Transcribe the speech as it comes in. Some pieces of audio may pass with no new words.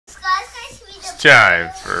time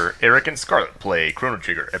for Eric and Scarlett play Chrono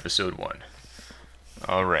Trigger Episode 1.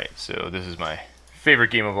 Alright, so this is my favorite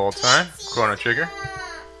game of all time, Chrono Trigger.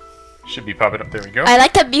 Should be popping up, there we go. I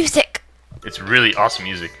like the music. It's really awesome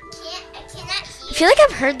music. I feel like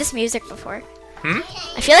I've heard this music before.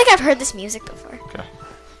 I feel like I've heard this music before. Okay.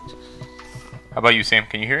 How about you, Sam?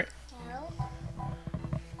 Can you hear it? No.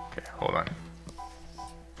 Okay, hold on.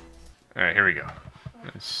 Alright, here we go.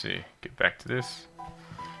 Let's see. Get back to this.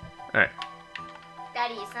 Alright.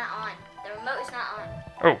 Daddy, it's not on. The remote is not on.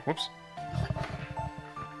 Oh, whoops.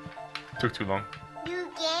 Took too long. You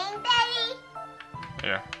game, Daddy?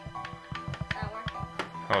 Yeah. It's not working.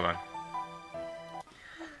 Hold on.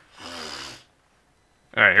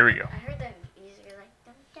 Alright, here we go. I heard the music like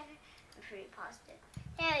dun, dun, before you paused it.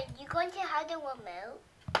 Hey, you going to have the remote?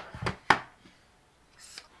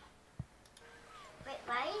 Wait,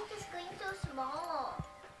 why is the screen so small?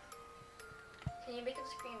 Can you make the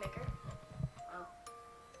screen bigger? Oh.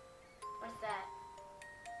 What's that?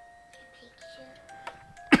 A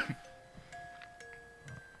picture.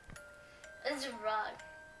 It's a rug.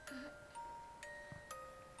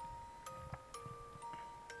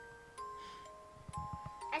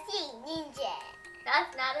 I see a ninja.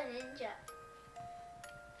 That's not a ninja.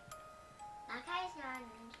 That guy's not a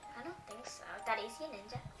ninja. I don't think so. Daddy, is he a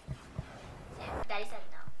ninja? Yeah, Daddy said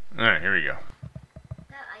no. Alright, here we go.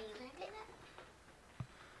 No, are you gonna play that?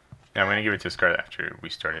 Yeah, I'm gonna give it to Scarlett after we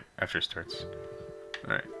start it. After it starts.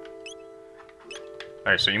 Alright.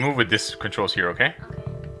 Alright, so you move with this controls here, okay? Okay.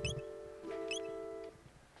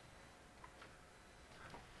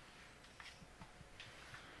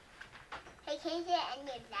 Hey, can you get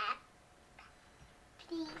any of that?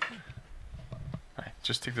 Please. Alright,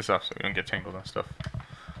 just take this off so we don't get tangled on stuff.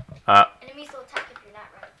 Enemies will attack if you're not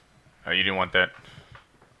right. Oh, you didn't want that.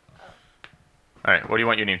 Oh. Alright, what do you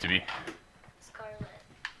want your name to be? Scarlett.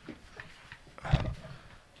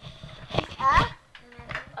 Up?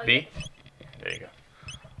 Oh, B? There you go.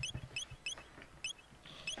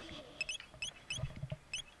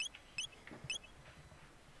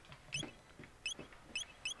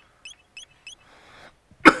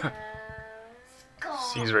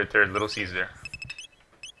 C's right there, little C's there.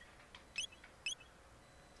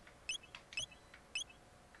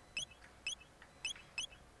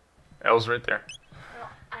 L's right there. No,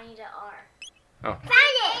 I need an R. Oh, Found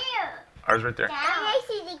it! R's right there. Now I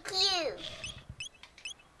see the Q.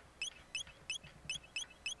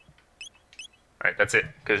 Alright, that's it.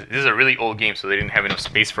 Because this is a really old game, so they didn't have enough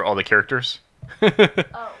space for all the characters. Oh,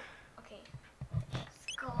 okay.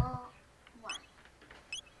 Skull 1.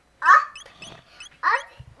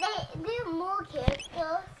 There are more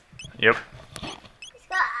characters. Yep.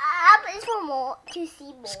 Skull up is for more to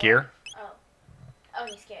see more. Scare. Oh. Oh,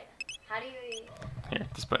 he's scared. How do you? Here,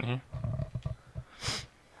 this button here.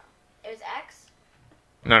 It was X.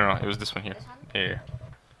 No, it was this one here. This one? Yeah.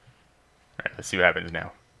 Alright, let's see what happens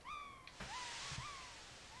now.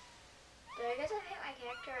 Do I get to pick my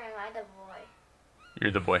character or am I the boy?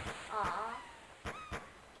 You're the boy. Aww.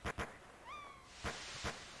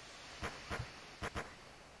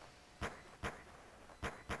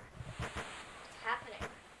 What's happening?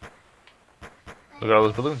 Look at all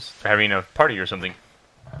those balloons. They're having a party or something.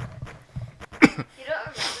 You don't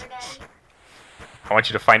remember, Daddy? I want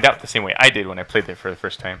you to find out the same way I did when I played it for the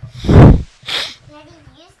first time. Daddy,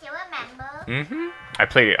 do you still remember? I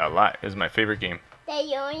played it a lot. It was my favorite game. That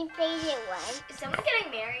you only played it once? Is someone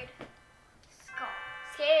getting married? Skull.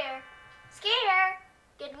 Scare. Scare.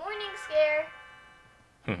 Good morning, Scare.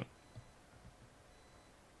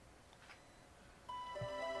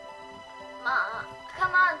 Mom,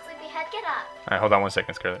 come on, sleepyhead, get up. Alright, hold on one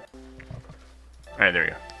second, Scarlett. Alright, there we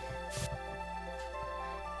go.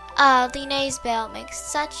 Lene's bell makes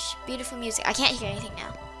such beautiful music. I can't hear anything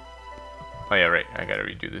now. Oh yeah, right. I gotta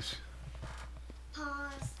redo this.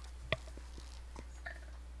 Pause.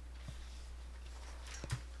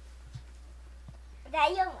 Is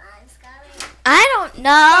that your mom, Scarlett? I don't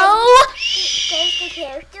know. Does the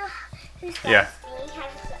character who's Yeah. has a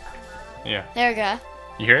mom? Yeah. There we go.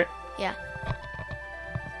 You hear it? Yeah.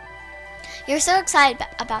 You're so excited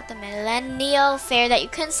about the Millennial Fair that you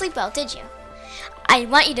couldn't sleep well, did you? I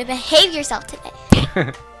want you to behave yourself today.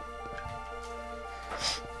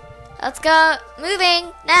 Let's go.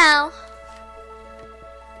 Moving now.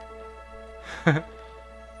 What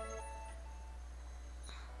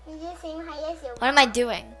am I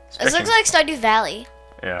doing? This looks like Stardew Valley.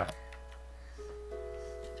 Yeah.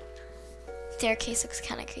 Staircase looks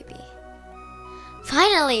kind of creepy.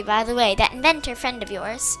 Finally, by the way, that inventor friend of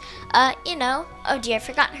yours, you know, oh dear, I've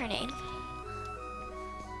forgotten her name.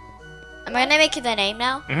 Am I gonna make it the name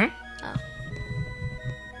now? Mm-hmm. Oh.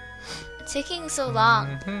 It's taking so long.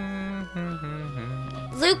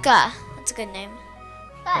 Luca. That's a good name.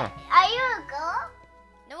 But are you a girl?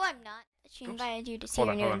 No, I'm not. She invited you to see Hold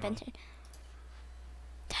your on, new hold on. invention.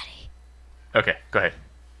 Daddy. Okay, go ahead.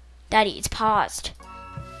 Daddy, it's paused.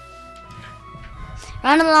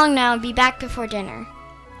 Run along now and be back before dinner.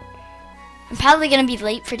 I'm probably gonna be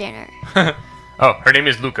late for dinner. Oh, her name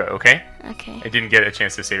is Luca, okay? Okay. I didn't get a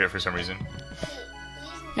chance to save it for some reason.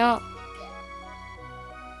 No,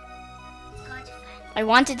 I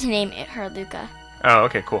wanted to name it her Luca. Oh,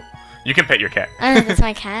 okay, cool. You can pet your cat. I don't know if that's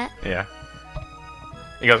my cat. Yeah.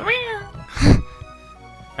 He goes, meow.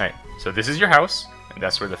 Alright, so this is your house, and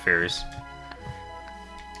that's where the fair is.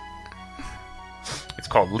 It's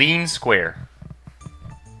called Lean Square.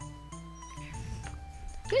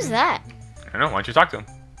 Who's that? I don't know, why don't you talk to him?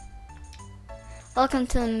 Welcome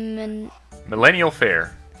to the Millennial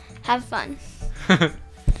Fair. Have fun.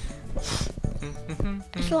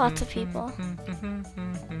 There's lots of people.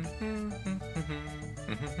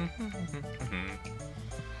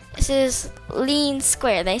 This is Lean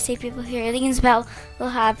Square. They say people who hear Lean's bell will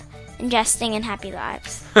have ingesting and happy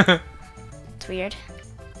lives. It's weird.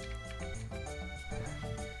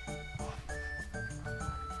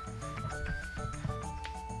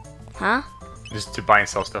 Huh? Just to buy and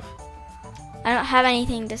sell stuff. I don't have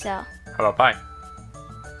anything to sell. How about buy?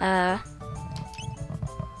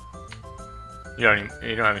 You don't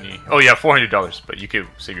have any. Oh, yeah, $400, but you could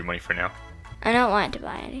save your money for now. I don't want to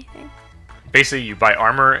buy anything. Basically, you buy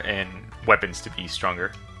armor and weapons to be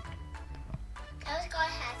stronger. That was God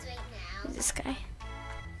has right now. Who's this guy?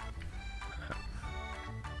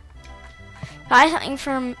 Buy something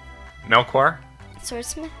from Melquar?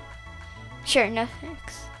 Swordsmith? Sure, no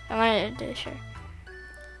thanks. I wanted to do sure.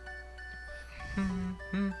 You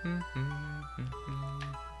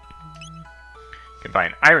can buy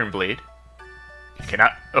an iron blade. You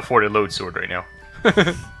cannot afford a load sword right now.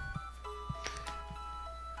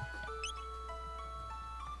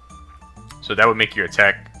 So that would make your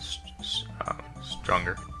attack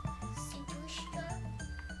stronger.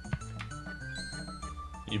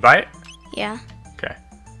 You buy it? Yeah. Okay.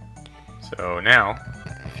 So now,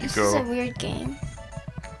 if you This is a go... weird game.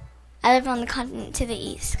 I live on the continent to the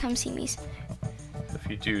east. Come see me. If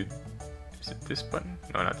you do... Is it this button?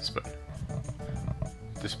 No, not this button.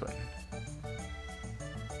 This button.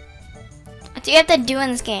 What do you have to do in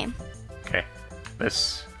this game? Okay.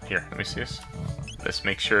 Let's... Here, let me see this. Let's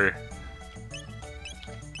make sure...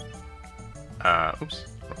 Oops.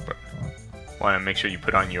 Want to make sure you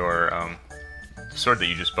put on your sword that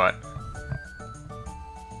you just bought.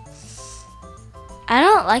 I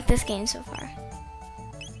don't like this game so far.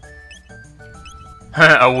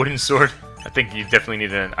 A wooden sword. I think you definitely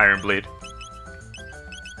need an iron blade.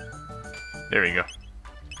 There we go.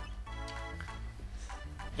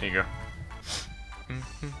 There you go.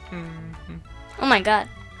 Oh my god.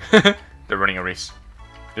 They're running a race.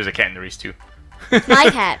 There's a cat in the race too. It's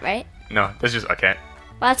my cat, right? No, that's just a cat.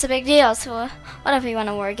 Well, that's a big deal. So, what if we won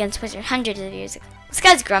a war against Wizard hundreds of years ago? This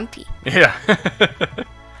guy's grumpy. Yeah.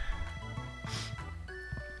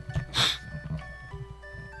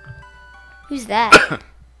 Who's that?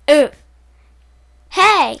 Ooh.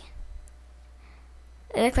 Hey!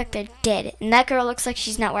 They look like they're dead. And that girl looks like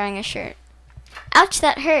she's not wearing a shirt. Ouch,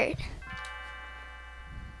 that hurt.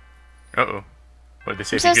 Uh-oh. What did they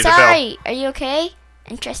say? I'm so if you hear sorry. Are you okay?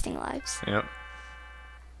 Interesting lives. the bell? Yep.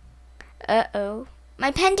 Uh-oh.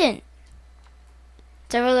 My pendant.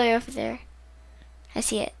 It's over there. I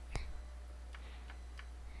see it.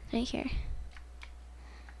 Right here.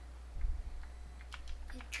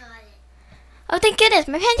 You got it. Oh, thank goodness.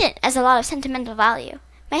 My pendant has a lot of sentimental value.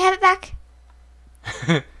 May I have it back?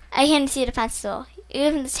 I can't see it at Fanciful. You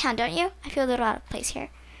live in this town, don't you? I feel a little out of place here.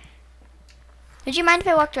 Would you mind if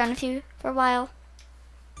I walked around with you for a while?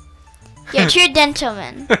 You're a true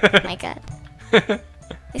gentleman. My god.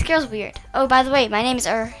 This girl's weird. Oh, by the way, my name is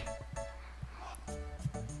Who's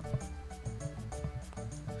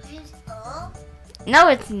all? No,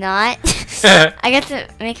 it's not. I get to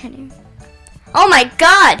make her name. Oh my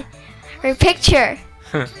god! Her picture.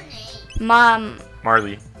 What's her name? Mom,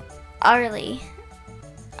 Marley. Arlie.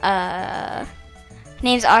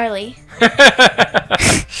 Name's Arlie.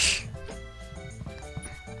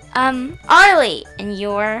 Arlie, and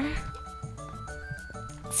you're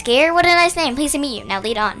scared? What a nice name. Pleased to meet you. Now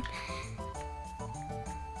lead on.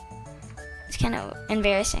 It's kind of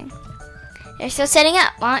embarrassing. They're still setting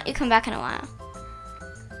up. Why don't you come back in a while?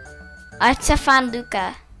 Artefan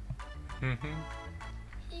Luca. Who's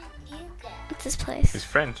you got? What's this place? His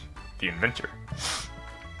friend, the inventor.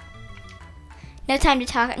 No time to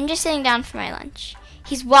talk. I'm just sitting down for my lunch.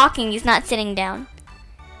 He's walking. He's not sitting down.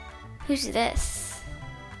 Who's this?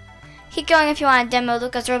 Keep going if you want to demo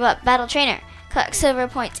Luca's robot battle trainer. Collect silver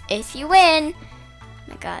points if you win. Oh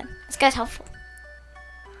my god, this guy's helpful.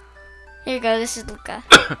 Here you go, this is Luca.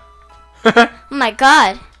 Oh my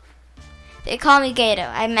god. They call me Gato.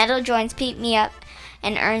 I metal joints beat me up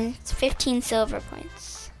and earn 15 silver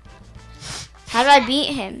points. How do I beat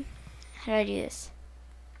him? How do I do this?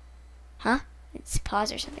 Huh? It's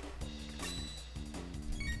pause or something.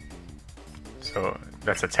 So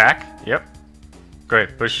that's attack. Yep. Go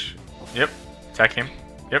ahead. Push. Yep. Attack him.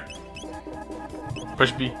 Yep.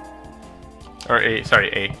 Push B. Or A. Sorry,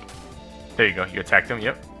 A. There you go. You attacked him.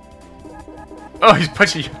 Yep. Oh, he's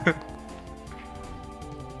punching you.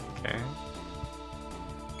 Okay.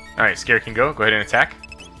 Alright, Scare can go. Go ahead and attack.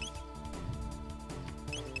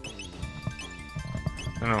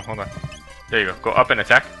 No, hold on. There you go. Go up and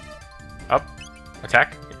attack. Up.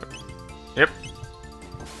 Attack. Yep.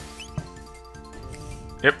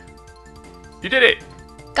 Yep. You did it!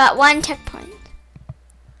 Got 1 checkpoint.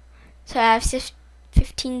 So I have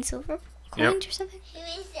 15 silver coins or something? Who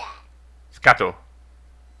is that? Scato.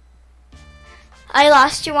 I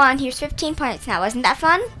lost you 1. Here's 15 points now. Wasn't that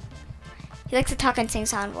fun? He likes to talk and sing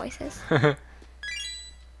song voices. Alright.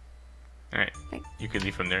 You can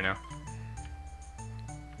leave from there now.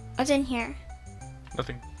 What's in here?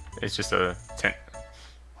 Nothing. It's just a tent.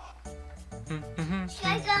 Should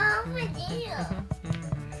I go home with you?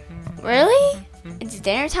 Really? It's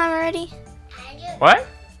dinner time already? I do. What?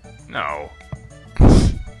 No.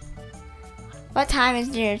 What time is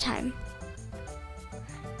dinner time?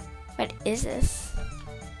 What is this?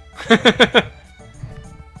 The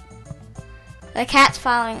cat's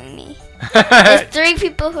following me. There's 3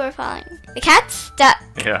 people who are following me. The cat's stuck.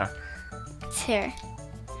 Yeah. It's here.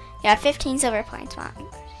 Yeah, 15 silver points. Wow.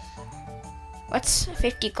 What's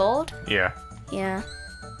 50 gold? Yeah. Yeah.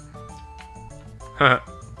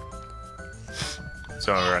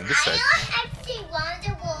 So we're on this side. I don't actually want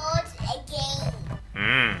the words again.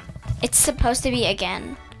 Mmm. It's supposed to be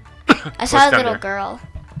again. I What's saw a down little there? girl.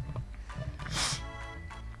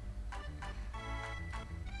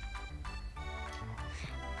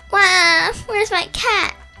 Wow, where's my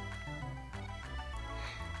cat?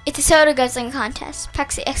 It's a soda guzzling contest.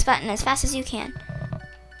 Press the X button as fast as you can.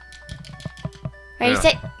 Ready, Yeah.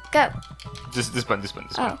 set, go. This button, this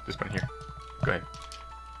Oh. button here. Go ahead.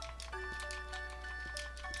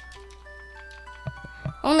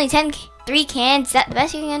 Only 3 cans. Is that the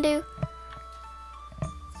best you can do?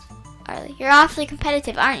 Arlie, you're awfully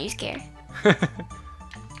competitive, aren't you, Scare?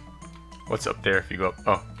 What's up there if you go up?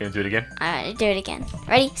 Oh, you gonna do it again? I'm gonna do it again.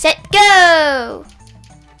 Ready, set, go!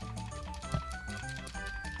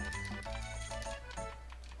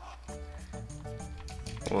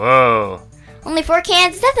 Whoa. Only 4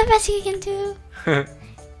 cans. Is that the best you can do?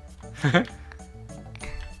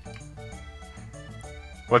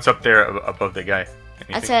 What's up there above the guy?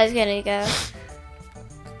 That's Anything? where I was gonna go.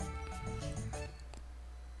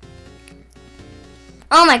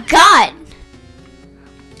 Oh my god!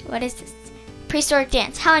 What is this? Prehistoric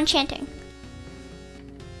dance. How enchanting.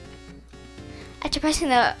 After pressing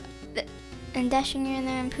the and dashing here and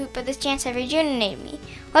there and poop, but this dance has rejuvenated me.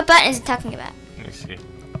 What button is it talking about? Let me see.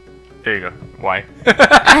 There you go. Why?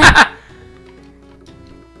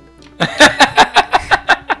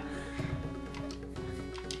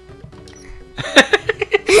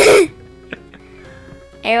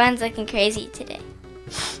 Everyone's looking crazy today.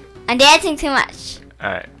 I'm dancing too much.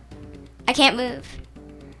 Alright. I can't move.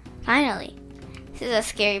 Finally. This is a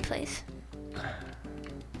scary place.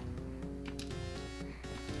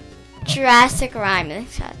 Jurassic Rhyme, I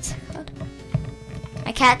think that's called.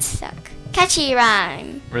 My cat's stuck. Catchy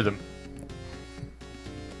rhyme. Rhythm.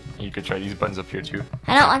 You could try these buttons up here too.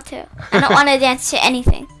 I don't want to. I don't want to dance to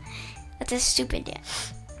anything. That's a stupid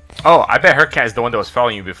dance. Oh, I bet her cat is the one that was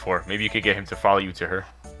following you before. Maybe you could get him to follow you to her.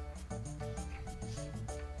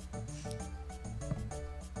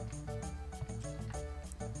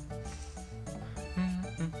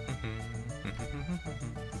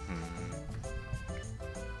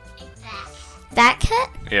 That cat?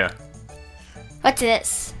 Yeah. What's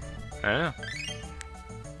this? I don't know.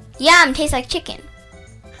 Yum, tastes like chicken.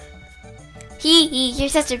 Hee, you're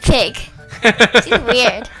such a pig. She's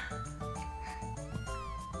weird.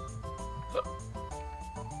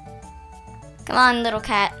 Come on, little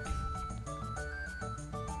cat.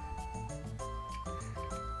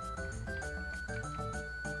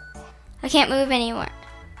 I can't move anymore.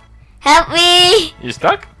 Help me! You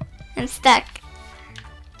stuck? I'm stuck.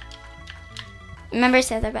 Remember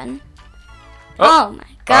the other button? Oh my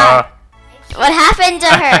god. What happened to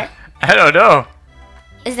her? I don't know.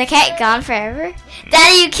 Is the cat gone forever?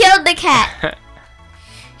 Daddy, you killed the cat.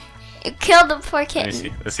 You killed the poor Let me kitten.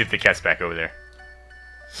 see. Let's see if the cat's back over there.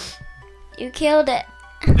 You killed it.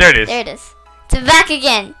 There it is. There it is. It's back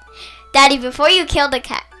again. Daddy, before you kill the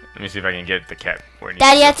cat, Let me see if I can get the cat where it needs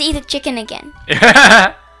Daddy to has to eat the chicken again. go.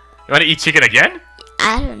 You want to eat chicken again?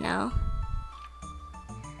 I don't know.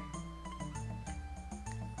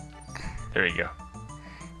 There you go.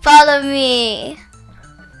 Follow me,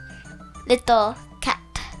 little cat.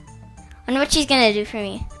 Wonder what she's gonna do for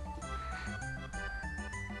me.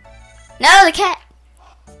 No, the cat.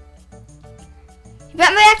 You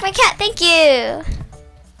brought me back my cat. Thank you.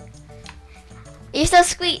 You're so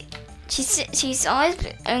sweet. She's always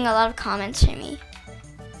doing a lot of comments for me.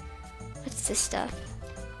 What's this stuff?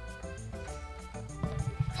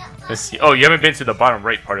 Let's see. Oh, you haven't been to the bottom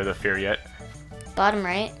right part of the fair yet. Bottom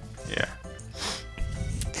right. Yeah.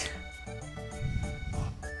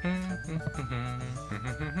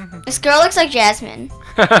 This girl looks like Jasmine.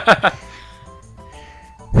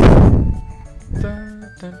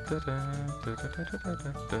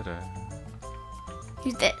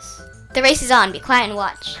 Who's this? The race is on. Be quiet and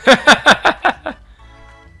watch.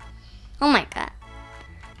 Oh my god.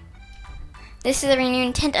 This is the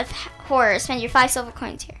renewed tent of horror. Spend your 5 silver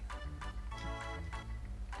coins here.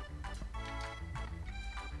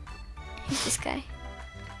 Who's this guy?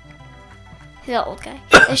 He's an old guy.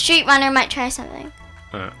 The street runner might try something.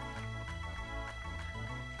 Let's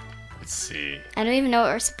see. I don't even know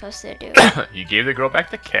what we're supposed to do. You gave the girl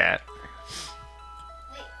back the cat.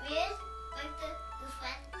 Wait, where's like the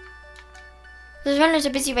friend? Those runners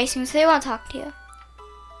are busy racing, so they won't talk to you.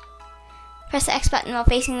 Press the X button while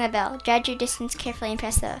facing the bell. Judge your distance carefully and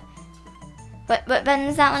press the... What button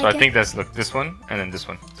is that one So I again? think that's, look, this one, and then this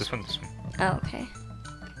one. This one, this one. Oh, okay.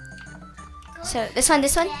 So, this one?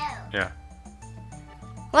 Yeah.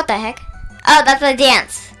 What the heck? Oh, that's a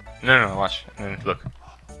dance. No, watch. And then look.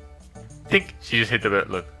 Think she just hit the bit.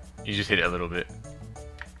 Look. You just hit it a little bit.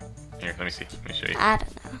 Here, let me see. Let me show you. I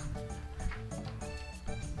don't know.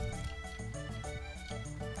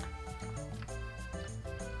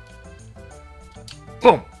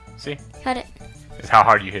 Boom! See? Got it. It's how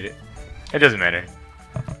hard you hit it. It doesn't matter.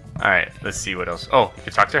 Alright, let's see what else. Oh, you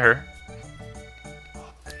can talk to her.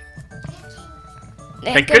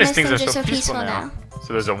 Thank goodness things are so peaceful now.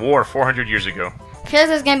 So there's a war 400 years ago. I feel like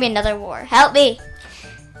there's gonna be another war. Help me!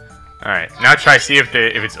 Alright, now try see if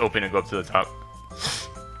it's open and go up to the top.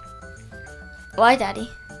 Why, Daddy?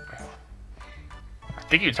 I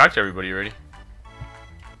think you talked to everybody already.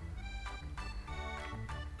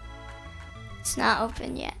 It's not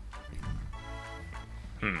open yet.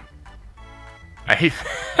 I hate.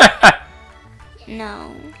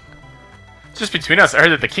 No. Just between us, I heard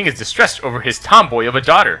that the king is distressed over his tomboy of a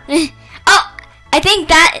daughter. Oh! I think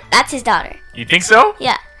that's his daughter. You think so?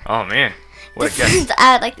 Yeah. Oh man, what a guess.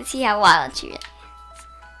 I would like to see how wild she is.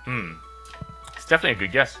 It's definitely a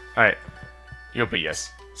good guess. All right, you'll put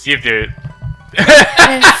yes. See if they're.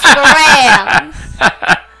 Scram!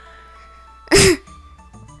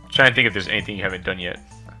 Trying to think if there's anything you haven't done yet.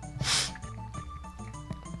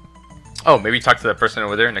 Oh, maybe talk to that person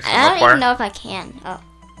over there next to the I don't choir. even know if I can. Oh.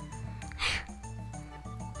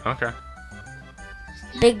 Okay.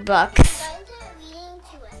 Big bucks. Going to reading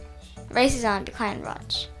to it. Race is on. Be quiet and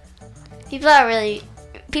watch. People are really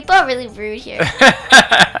rude here.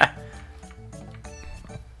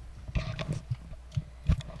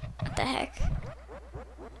 What the heck?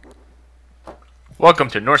 Welcome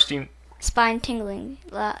to Norstein. Spine tingling.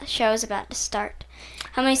 The show is about to start.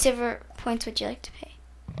 How many silver points would you like to pay?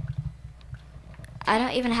 I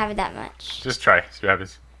don't even have that much. Just try. See what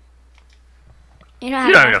happens. You don't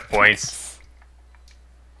You don't have enough enough points.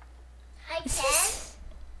 Hi, This Ted. is-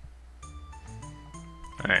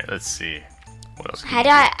 All right, let's see. What else? How do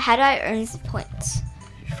I earn these points?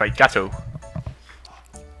 Fight Gato.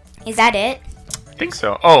 Is that it? I think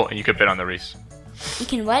so. Oh, and you could bet on the race. You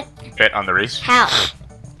can what? Bet on the race. How?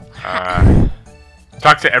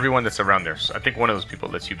 Talk to everyone that's around there. So I think one of those people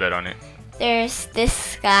lets you bet on it. There's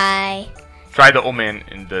this guy. Try the old man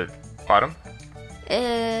in the bottom.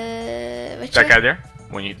 Which That one? guy there.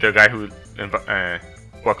 The guy who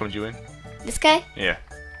welcomed you in. This guy? Yeah.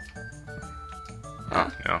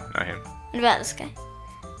 Oh. No, not him. What about this guy?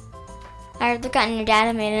 I heard the guy and your dad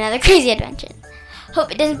have made another crazy adventure.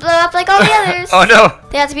 Hope it doesn't blow up like all the others. Oh no!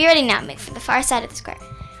 They have to be ready now. Make for the far side of the square.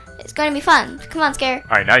 It's going to be fun. Come on, Scare.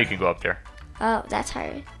 All right, now you can go up there. Oh, that's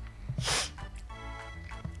hard.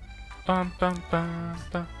 Bum, bum, bum,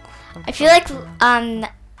 bum, I feel like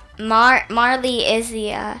Marley is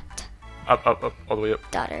the up, all the way up.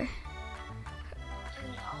 daughter.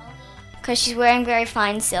 Because she's wearing very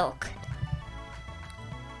fine silk.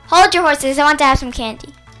 Hold your horses. I want to have some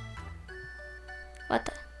candy. What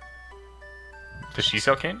the? Does she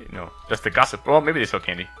sell candy? No. That's the gossip. Well, maybe they sell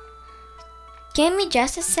candy. Give me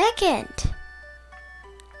just a second.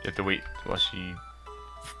 You have to wait while she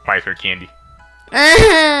buys her candy.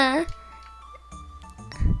 Hi,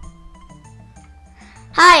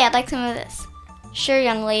 I'd like some of this. Sure,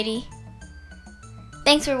 young lady.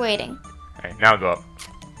 Thanks for waiting. Alright, now go up.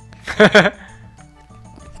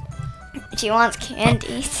 She wants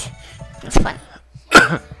candies. That's funny.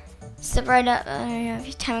 Separate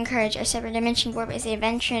time and courage. Our separate dimension warp is the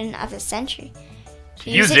invention of the century. To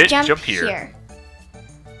Use it, jump here.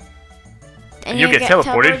 And you get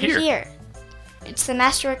teleported here. It's the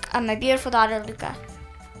masterwork of my beautiful daughter, Luca.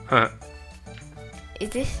 Huh. Is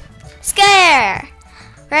this? Scare!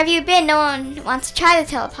 Where have you been? No one wants to try the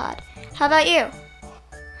telepod. How about you?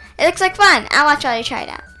 It looks like fun. I'll watch while you try it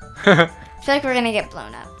out. I feel like we're gonna get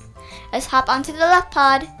blown up. Let's hop onto the left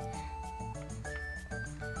pod.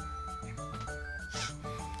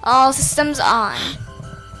 All systems on.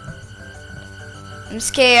 I'm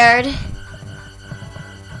scared.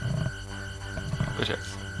 Push it.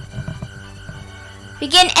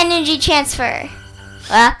 Begin energy transfer.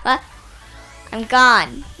 What? I'm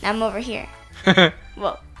gone. I'm over here.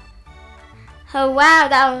 Whoa. Oh wow,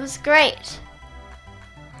 that was great.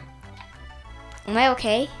 Am I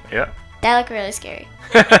okay? Yeah. That looked really scary.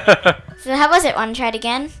 So how was it? Want to try it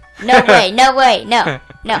again? No way, no way, no.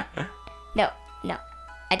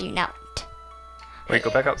 I do not. Wait, go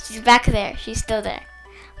back up. She's back there. She's still there.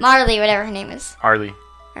 Marley, whatever her name is. Harley.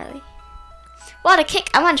 What a kick.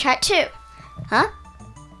 I want to try it too. Huh?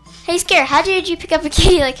 Hey, Scare, how did you pick up a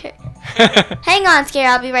kitty like her? Hang on, Scare,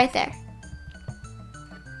 I'll be right there.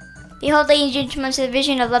 Behold, ladies and gentlemen, to the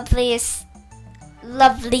vision of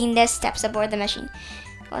loveliness steps aboard the machine.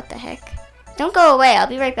 What the heck? Don't go away, I'll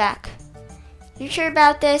be right back. You sure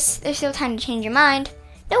about this? There's still time to change your mind.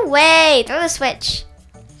 No way! Throw the switch.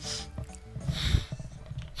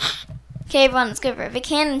 Okay, everyone, let's go for it. If it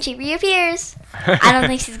can, and she reappears. I don't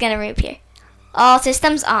think she's gonna reappear. All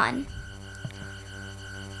systems on.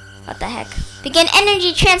 What the heck? Begin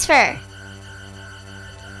energy transfer.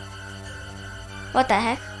 What the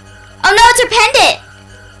heck? Oh no, it's her pendant!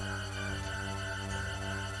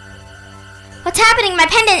 What's happening? My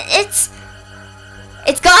pendant, it's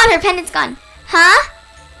gone. Her pendant's gone. Huh?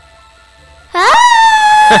 Ah!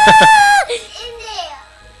 In there.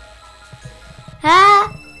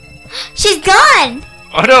 Ah! She's gone.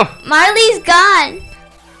 Oh no! Marley's gone.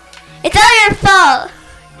 It's all your fault.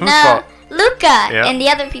 Whose fault? Luca Yeah. and the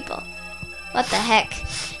other people. What the heck?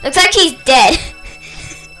 Looks like she's dead.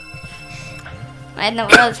 What in the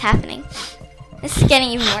world is happening? This is getting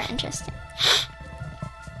even more interesting.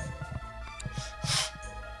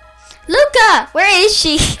 Luca! Where is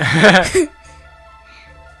she?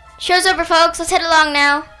 Show's over, folks. Let's head along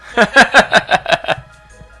now.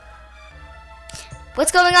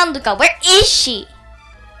 What's going on, Luca? Where is she?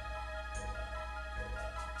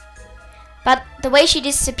 But the way she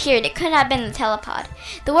disappeared, it couldn't have been the telepod.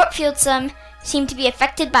 The warp field seemed to be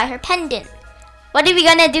affected by her pendant. What are we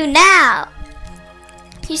gonna do now?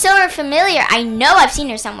 She's so familiar. I know I've seen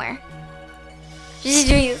her somewhere. She's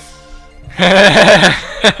doing this.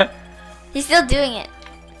 He's still doing it.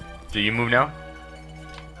 Do you move now?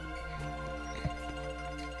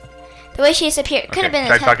 The way she disappeared could have been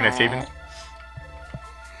try the talking to telepod. Saban.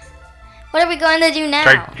 What are we going to do now?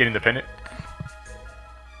 Try getting the pendant.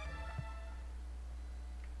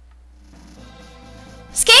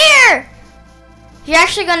 Scare! You're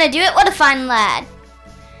actually going to do it? What a fine lad.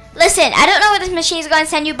 Listen, I don't know where this machine is going to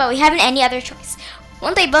send you, but we haven't any other choice.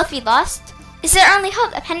 Won't they both be lost? Is there only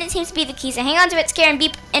hope? A pendant seems to be the key, so hang on to it, Scare,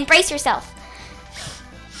 and brace yourself.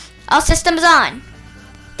 All systems on.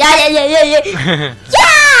 Yeah!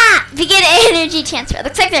 Begin energy transfer.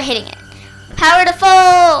 Looks like they're hitting it. Power to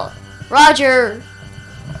full. Roger.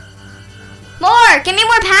 More. Give me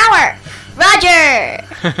more power. Roger.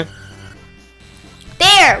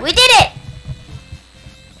 There. We did it.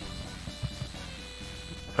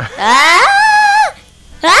 Ah!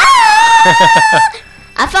 Ah!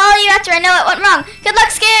 I'll follow you after I know what went wrong. Good luck,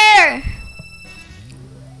 Scare.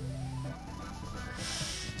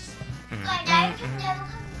 Skydive can never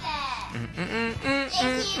come back.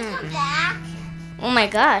 Thank you, come back. Oh my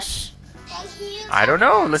gosh. Thank you. I don't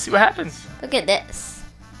know. Let's see what happens. Look at this.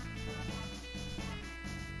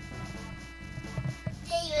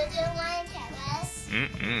 Hey, you don't want to tell us?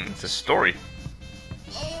 It's a story. And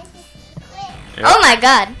it's a secret. Yep. Oh my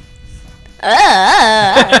god.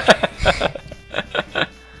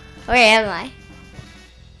 Where am I?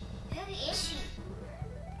 Who is she?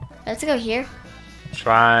 Let's go here.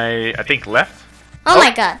 Try, I think, left. Oh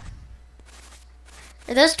my god.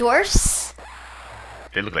 Are those dwarfs?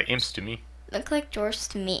 They look like imps to me. look like dwarfs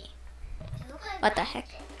to me. They look like What the heck?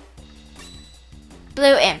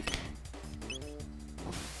 Blue imp.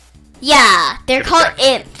 Yeah, they're Good called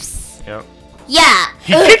attack. imps. Yep. Yeah.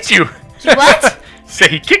 He kicked you! What? Say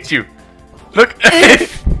he kicked you. Look.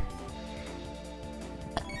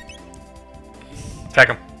 Attack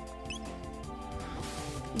him.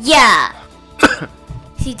 Yeah.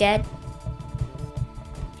 Is he dead?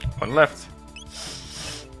 One left.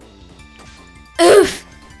 Oof.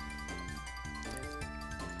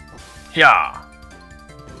 Yeah.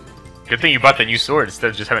 Good thing you bought the new sword instead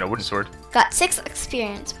of just having a wooden sword. Got 6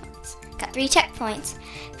 experience points. Got 3 checkpoints.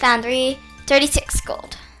 Found 36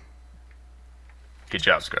 gold. Good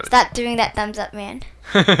job, Scarlett. Stop doing that thumbs up, man.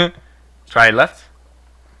 Try left.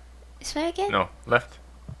 This way again? No, left.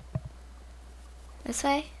 This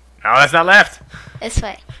way? No, that's not left. This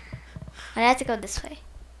way. I have to go this way.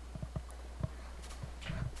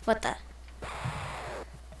 What the?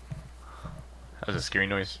 That was a scary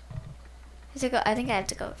noise. I think I have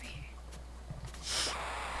to go over here.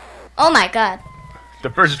 Oh my god. The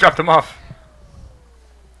birds dropped him off.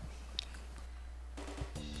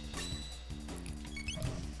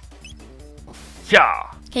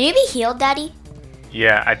 Yeah. Can you be healed, Daddy?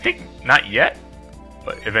 Yeah, I think not yet,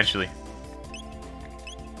 but eventually.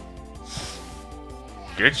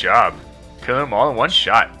 Good job. Killing them all in one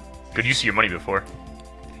shot. Good use of your money before.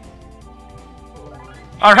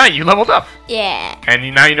 Alright, you leveled up. Yeah.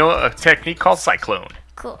 And now you know a technique called Cyclone.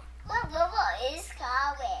 Cool. what level is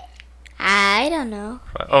Scarlett? I don't know.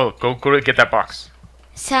 Oh, go to get that box.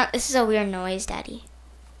 This is a weird noise, Daddy.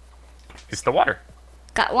 It's the water.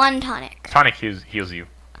 Got 1 tonic. Tonic heals you.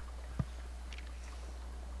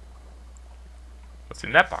 What's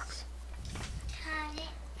in that box?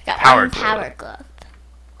 Got Power 1 glove. power glove.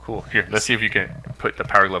 Cool. Here, let's see if you can put the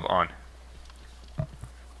power glove on.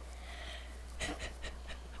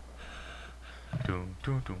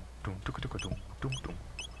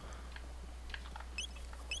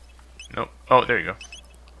 Nope. Oh, there you go.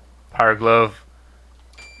 Power glove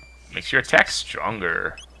makes your attack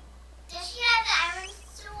stronger. Does she have the iron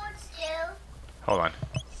swords too? Hold on.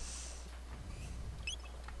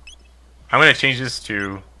 I'm gonna change this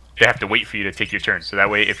to they have to wait for you to take your turn, so that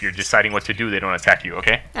way if you're deciding what to do, they don't attack you,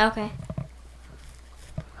 okay? Okay.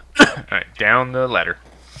 Alright, down the ladder.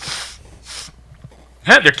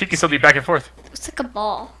 They're kicking something back and forth. Looks like a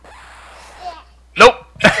ball. Nope!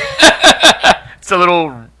 It's a little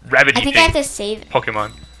rabbity I think thing. I have to save it.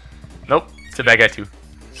 Pokemon. Nope, it's a bad guy too.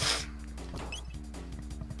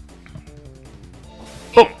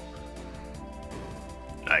 Boom!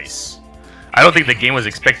 Nice. I don't think the game was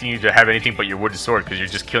expecting you to have anything but your wooden sword because you're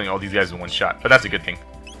just killing all these guys in one shot. But that's a good thing.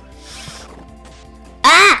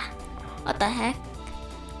 Ah! What the heck?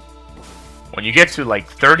 When you get to like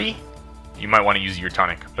 30, you might want to use your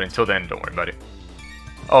tonic. But until then, don't worry about it.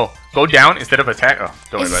 Oh, go down instead of attack. Oh,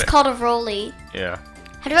 don't worry This about is it. called a rolly. Yeah,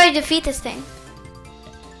 How do I defeat this thing?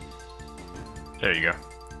 there you go.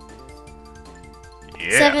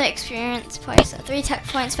 Yeah. 7 experience points, 3 tech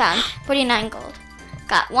points found, 49 gold.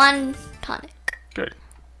 Got 1 tonic. Good.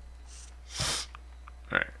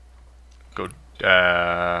 Alright. Go,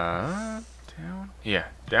 down? Yeah,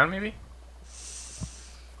 down maybe?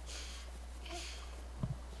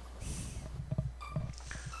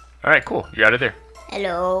 Alright, cool. You're out of there.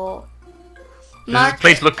 Hello. Does Mark. this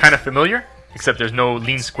place look kind of familiar? Except there's no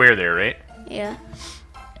lean square there, right? Yeah.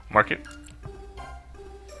 Mark it.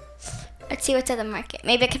 Let's see what's at the market.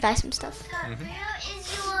 Maybe I can buy some stuff. Where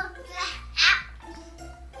is your app?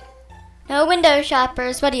 No window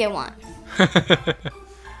shoppers. What do you want?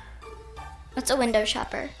 What's a window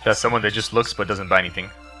shopper? That's someone that just looks but doesn't buy anything.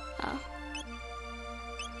 Oh.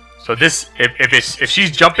 So this, if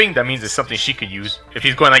she's jumping, that means it's something she could use. If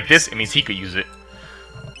he's going like this, it means he could use it.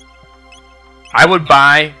 I would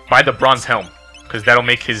buy the bronze helm, because that'll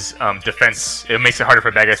make his defense. It makes it harder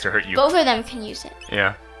for bad guys to hurt you. Both of them can use it.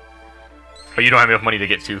 Yeah. But you don't have enough money to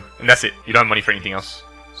get to, and that's it. You don't have money for anything else.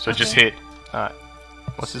 So just hit.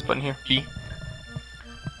 What's this button here? B.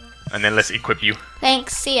 And then let's equip you.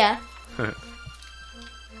 Thanks. See ya. Dun,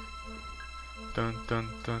 dun, dun,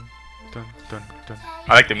 dun, dun, dun.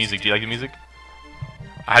 I like the music. Do you like the music?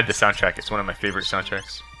 I had the soundtrack. It's one of my favorite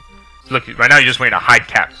soundtracks. Look, right now you're just wearing a hide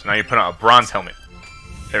cap. So now you put on a bronze helmet.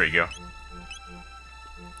 There we go.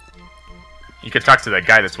 You could talk to that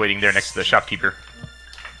guy that's waiting there next to the shopkeeper.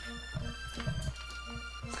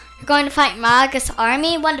 You're going to fight Magus'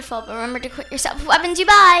 army? Wonderful, but remember to equip yourself with weapons you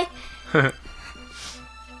buy.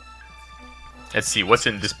 Let's see, what's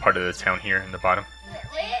in this part of the town here in the bottom?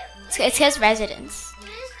 It's his residence.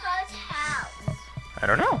 Where's Scarlett's house? I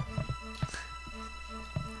don't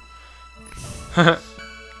know.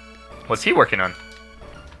 What's he working on?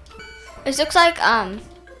 This looks like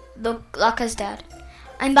Laka's dad.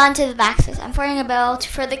 I'm bound to the Baxes. I'm forwarding a bill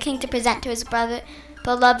for the king to present to his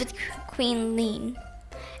beloved Queen Lean.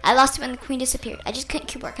 I lost it when the queen disappeared. I just couldn't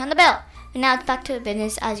keep working on the bill. And now it's back to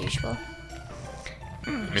business as usual.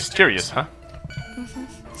 Mysterious, huh?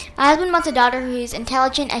 My husband wants a daughter who is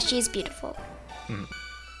intelligent as she is beautiful.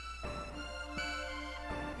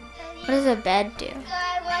 What does a bed do?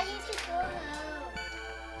 I want you to go home.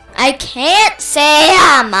 I can't,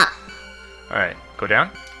 Sam! Alright, go down.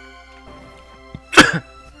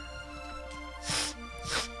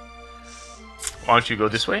 Why don't you go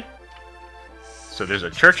this way? So there's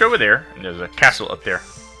a church over there, and there's a castle up there.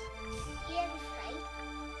 You have a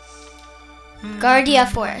fight? Guardia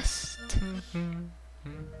Forest.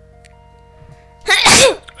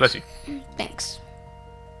 Bless you. Thanks.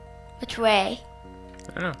 Which way?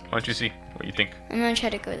 I don't know. Why don't you see what you think? I'm gonna try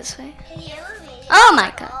to go this way. Have you ever made Oh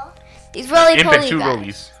my god. These Imp roly-poly and two guys.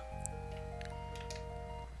 rollies.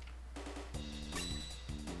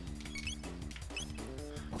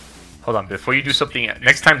 Hold on, before you do something,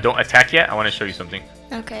 next time don't attack yet. I want to show you something.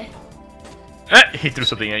 Okay. He threw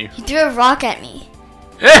something at you. He threw a rock at me.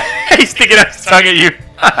 He's sticking out his tongue at you.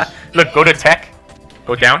 Look, go to tech.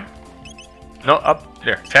 Go down. No, up.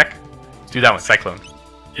 There, tech. Let's do that one, cyclone.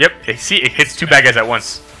 Yep, see, it hits two bad guys at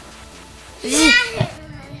once.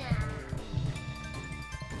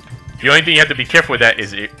 The only thing you have to be careful with that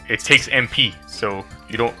is it takes MP, so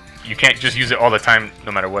you can't just use it all the time,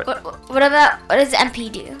 no matter what. What does MP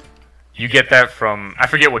do? You get that from, I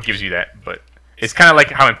forget what gives you that, but it's kind of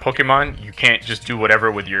like how in Pokemon you can't just do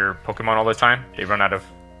whatever with your Pokemon all the time. They run out of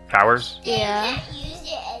powers. Yeah. can't use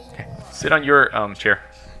it anymore? Sit on your chair.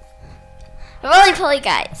 Roly-poly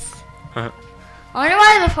guys. I wonder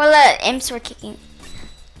why before the imps were kicking.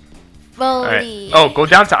 All right. Roly. Oh, go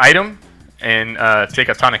down to item and take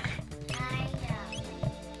a tonic. I know.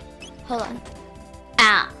 Hold on.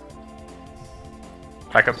 Ah.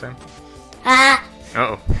 Back up, Sam. Ah.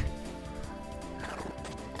 Uh-oh.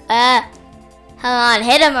 Hold on.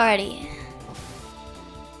 Hit him already.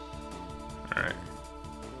 Alright.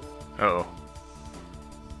 Uh-oh.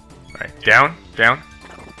 Alright, down, down.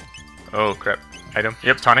 Oh, crap. Item.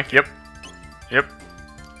 Yep, tonic, yep. Yep.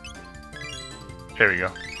 There we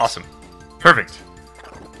go. Awesome. Perfect.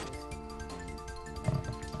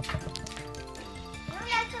 We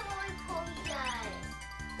have to roly-poly guys.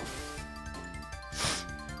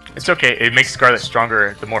 It's okay. It makes Scarlett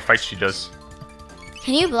stronger the more fights she does.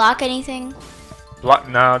 Can you block anything? Block?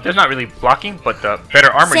 No, there's not really blocking, but the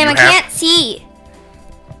better armor Sam, you I have. can't see.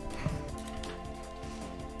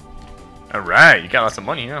 Alright, you got lots of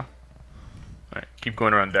money, yeah. Alright, keep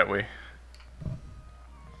going around that way.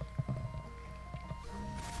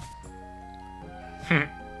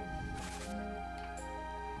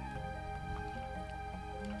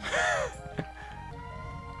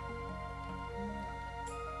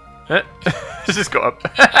 Let's just go up.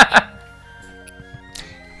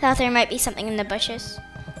 Thought there might be something in the bushes.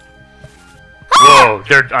 Whoa,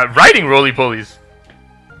 they're riding roly-polies.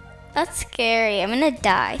 That's scary. I'm gonna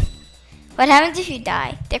die. What happens if you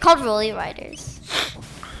die? They're called roly riders.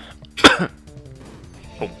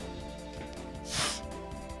 Boom.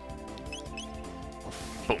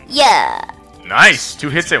 Boom. Yeah. Nice, 2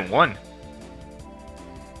 hits and 1.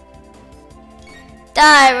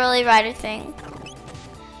 Die, roly rider thing.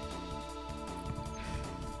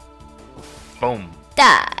 Boom.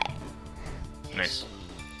 Die. Nice.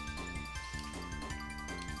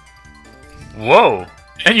 Whoa,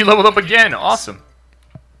 and you leveled up again. Awesome.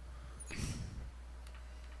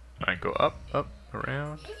 Alright, go up, up,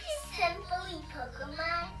 around. This is simply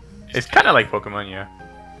Pokemon. It's kind of like Pokemon, yeah.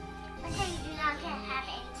 Okay, you do not can't have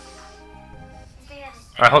any.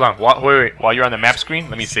 Alright, hold on. Wait. While you're on the map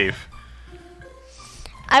screen, let me save.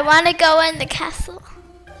 I want to go in the castle.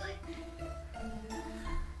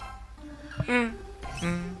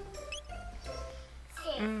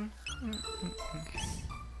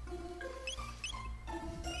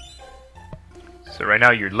 So right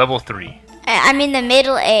now you're level 3. I'm in the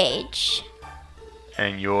middle age.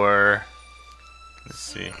 And you're... Let's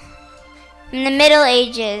see. In the Middle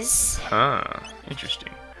Ages. Huh.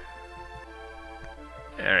 Interesting.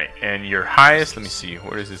 Alright, and your highest... Let me see.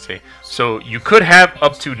 Where does it say? So you could have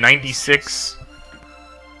up to 96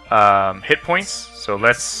 hit points. So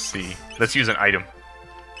let's see. Let's use an item.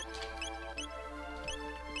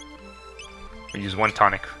 We use 1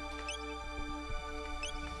 tonic.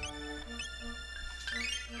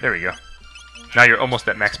 There we go. Now you're almost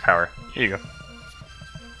at max power. Here you go.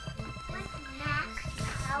 Max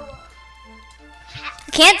power.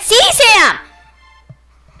 I can't see, Sam!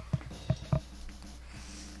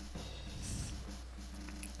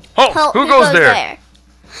 Oh, who goes there?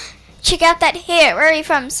 Check out that hair. Where are you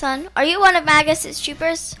from, son? Are you one of Magus's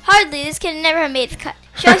troopers? Hardly. This kid never made the cut.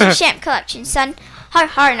 Show us your stamp collection, son.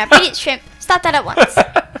 Hard enough. Idiot shrimp. Stop that at once.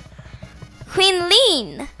 Queen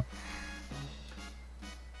Lean.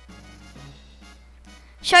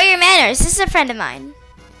 Show your manners. This is a friend of mine.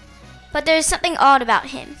 But there's something odd about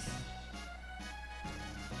him.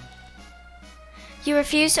 You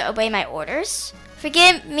refuse to obey my orders?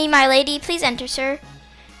 Forgive me, my lady. Please enter, sir.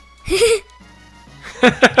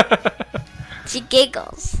 She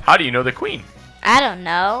giggles. How do you know the queen? I don't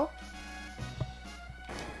know.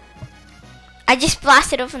 I just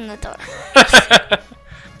blasted open the door.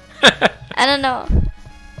 I don't know.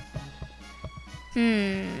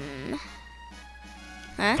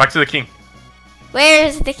 Huh? Talk to the king. Where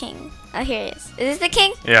is the king? Oh, here he is. Is this the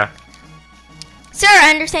king? Yeah. Sir,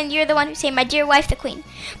 I understand you're the one who saved my dear wife, the queen.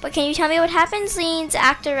 But can you tell me what happens? Lean's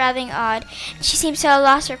actor rather odd. She seems to have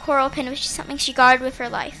lost her coral pin, which is something she guarded with her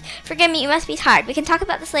life. Forgive me, you must be tired. We can talk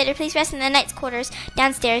about this later. Please rest in the knight's quarters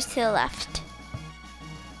downstairs to the left.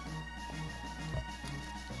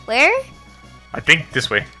 Where? I think this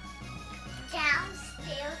way.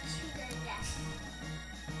 Downstairs to the left.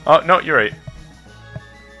 Oh, no, you're right.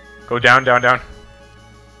 Go down, down, down.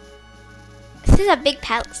 This is a big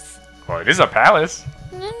palace. Well, it is a palace.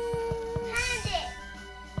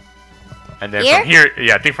 And then Here? from here,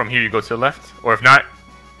 yeah, I think from here you go to the left. Or if not,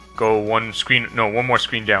 go one more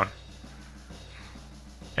screen down.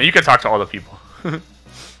 And you can talk to all the people.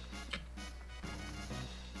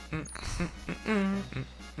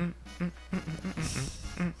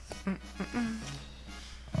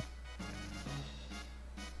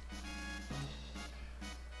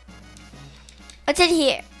 What's in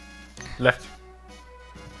here? Left.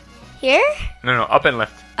 Here? No, up and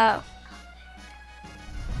left. Oh.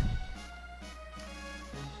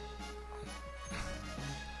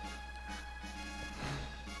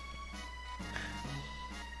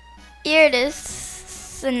 Here it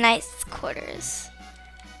is. The knight's quarters.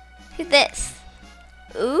 Who's this?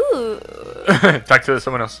 Ooh. Talk to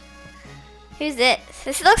someone else. Who's this?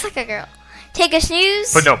 This looks like a girl. Take a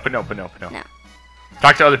snooze. But no. No.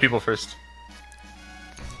 Talk to other people first.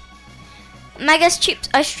 Magus troops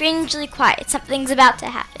are strangely quiet. Something's about to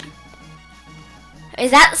happen.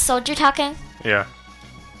 Is that the soldier talking? Yeah.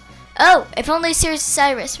 Oh, if only Sir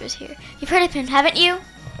Cyrus was here. You've heard of him, haven't you?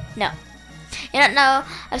 No. You don't know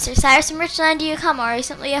of Sir Cyrus from Richland, do you come, or are you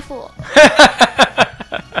simply a fool?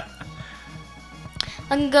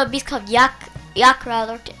 Long ago, a beast called Yakra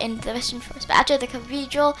lurked in the western forest, but after the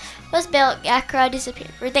cathedral was built, Yakra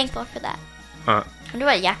disappeared. We're thankful for that. Huh. I wonder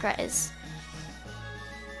what Yakra is.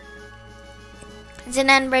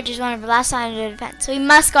 Zenan Bridge is one of the last lines of defense, so we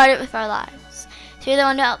must guard it with our lives. So you're the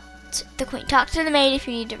one who helped the queen. Talk to the maid if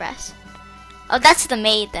you need to rest. Oh, that's the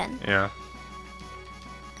maid then. Yeah.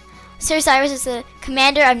 Sir Cyrus is the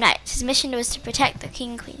commander of knights. His mission was to protect the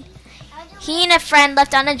king and queen. He and a friend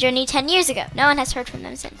left on a journey 10 years ago. No one has heard from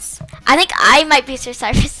them since. I think I might be Sir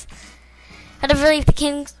Cyrus. Out of relief, the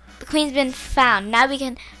queen's been found. Now we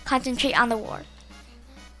can concentrate on the war.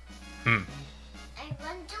 I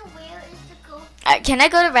wonder where is the gold. Alright, can I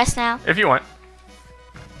go to rest now? If you want.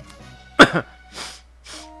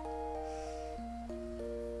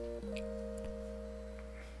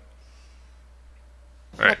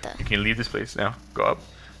 Alright, What the- you can leave this place now. Go up.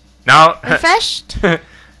 Now, Refreshed?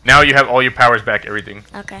 now you have all your powers back, everything.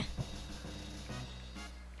 Okay.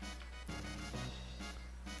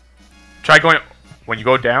 Try going, when you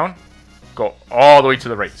go down, go all the way to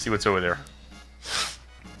the right. See what's over there.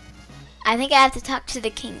 I think I have to talk to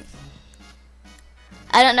the king.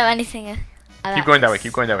 I don't know anything about Keep going that way, this.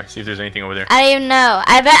 keep going that way. See if there's anything over there. I don't even know.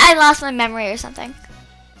 I bet I lost my memory or something.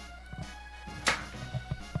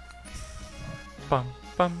 Bum,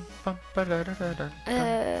 bum, bum, ba-da-da-da-da,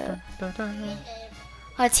 da-da-da-da.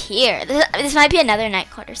 What's here? This might be another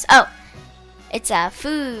night quarters. Oh, it's a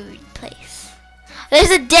food place.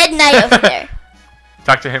 There's a dead knight over there.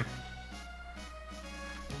 Talk to him.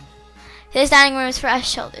 His dining room is for us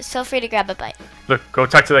shoulders. Feel free to grab a bite. Look, go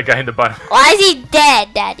talk to that guy in the bottom. Why is he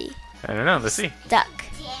dead, Daddy? I don't know, let's see. Duck.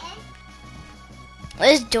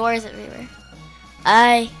 There's doors everywhere.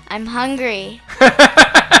 I'm hungry.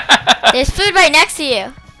 There's food right next to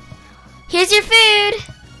you. Here's your food.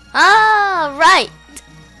 Oh, right.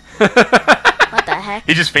 What the heck?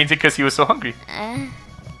 He just fainted because he was so hungry.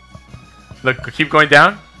 Look, keep going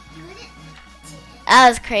down. That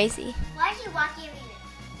was crazy. Why is he walking everywhere?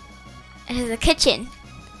 It is a kitchen.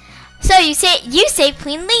 So you say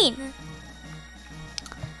Queen Lean.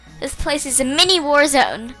 This place is a mini war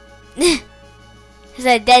zone. There's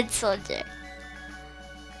a dead soldier.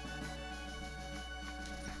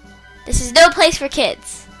 This is no place for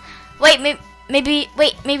kids. Wait, maybe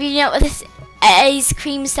you know what this ice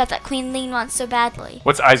cream stuff that Queen Lean wants so badly.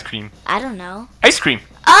 What's ice cream? I don't know. Ice cream.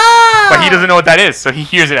 Oh! But he doesn't know what that is, so he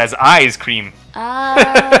hears it as ice cream.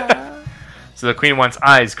 Oh. So the queen wants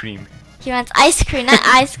ice cream. He wants ice cream, not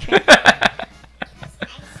ice cream.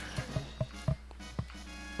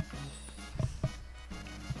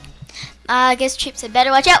 I guess Treeps had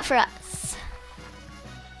better watch out for us.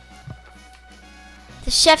 The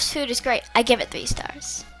chef's food is great. I give it 3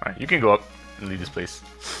 stars. Alright, you can go up and leave this place.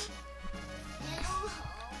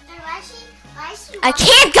 I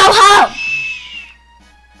can't go home!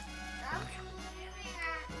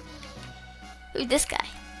 Who's this guy?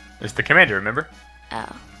 It's the commander, remember?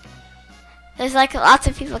 Oh. There's like lots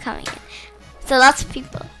of people coming in. So lots of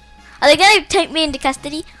people. Are they gonna take me into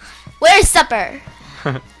custody? Where's supper?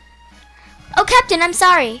 Oh, Captain, I'm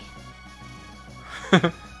sorry.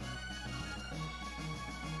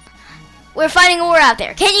 We're fighting a war out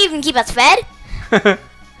there. Can't you even keep us fed?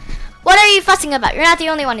 What are you fussing about? You're not the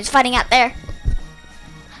only one who's fighting out there.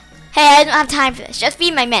 Hey, I don't have time for this. Just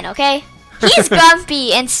feed my men, okay? He's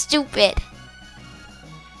grumpy and stupid.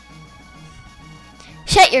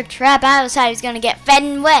 Shut your trap outside. He's gonna get fed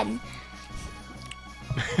and wed.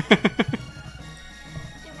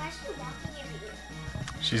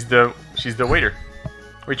 She's the waiter.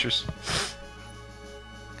 Waitress.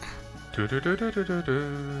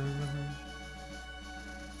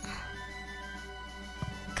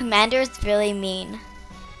 Commander is really mean.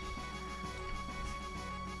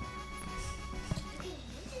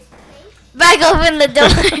 Back open the door.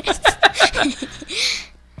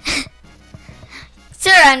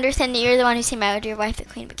 Sir, I understand that you're the one who came out with your wife, the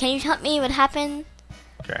queen, but can you tell me what happened?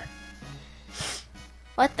 Okay.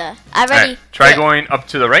 What the? I already. Right, try going up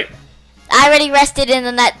to the right. I already rested in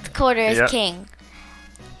the net quarter as Yep. king.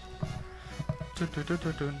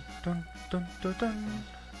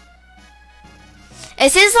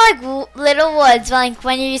 Is this like little woods, like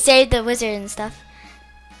when you saved the wizard and stuff?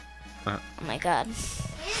 Oh my god.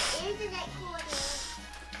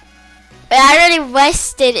 But I already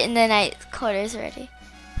rested in the night quarters already.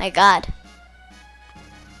 My god.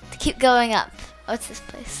 To keep going up. What's this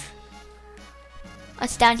place?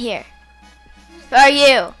 What's down here? Who are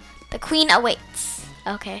you? The queen awaits.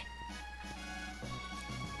 Okay.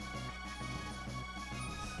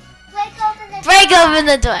 Break open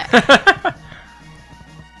the door.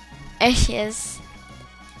 There she is.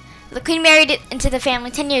 The queen married it into the family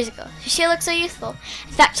 10 years ago. She looks so youthful.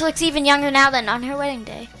 In fact, she looks even younger now than on her wedding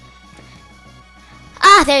day.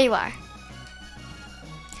 Ah, there you are.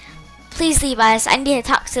 Please leave us. I need to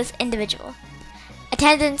talk to this individual.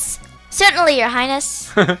 Attendance. Certainly, Your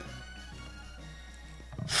Highness.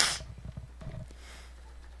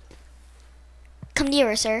 Come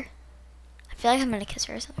nearer, sir. I feel like I'm gonna kiss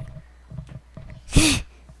her or something.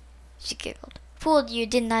 She giggled. Fooled you,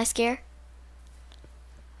 didn't I, Scare?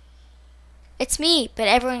 It's me, but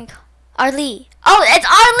everyone... Arlie. Oh, it's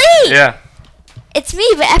Arlie! Yeah. It's me,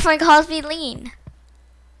 but everyone calls me Lean.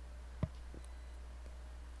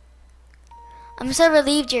 I'm so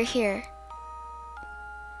relieved you're here.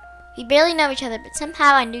 We barely know each other, but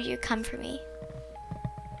somehow I knew you'd come for me.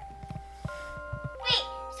 Wait,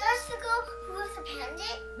 so that's the girl who was the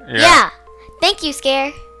pendant? Yeah. Thank you,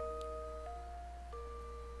 Scare.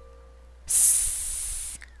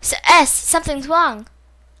 Something's wrong.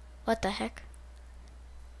 What the heck?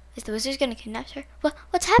 Is the wizard gonna kidnap her?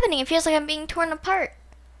 What's happening? It feels like I'm being torn apart.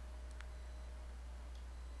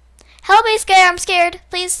 Help me, Scare. I'm scared.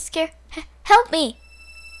 Please, Scare. Help me.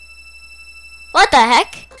 What the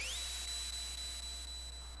heck?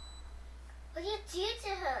 What did you do to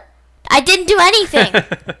her? I didn't do anything.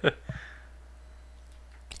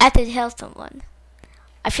 I have to tell someone.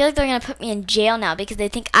 I feel like they're gonna put me in jail now because they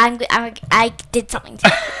think I did something to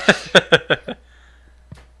them.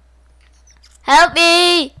 Help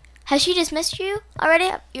me! Has she dismissed you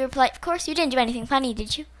already? You replied, of course. You didn't do anything funny,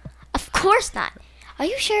 did you? Of course not. Are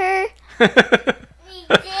you sure?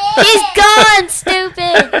 She's gone,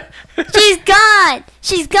 stupid! She's gone!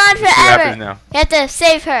 She's gone forever! What happens now? You have to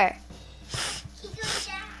save her. She goes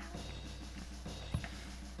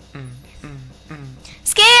down.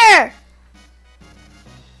 Scare!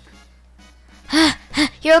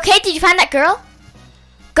 You're okay? Did you find that girl?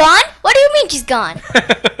 Gone? What do you mean she's gone?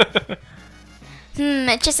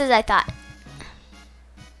 It's just as I thought.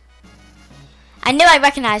 I knew I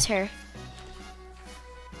recognized her.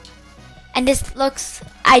 And this looks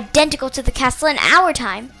identical to the castle in our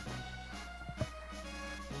time.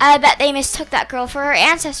 I bet they mistook that girl for her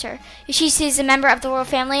ancestor. She's a member of the royal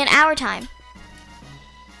family in our time.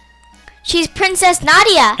 She's Princess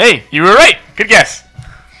Nadia. Hey, you were right. Good guess.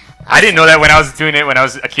 I didn't know that when I was doing it when I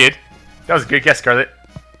was a kid. That was a good guess, Scarlett.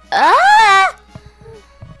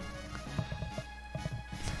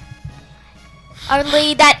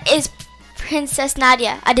 Oddly, that is Princess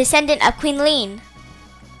Nadia, a descendant of Queen Lean.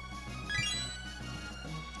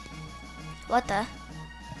 What the?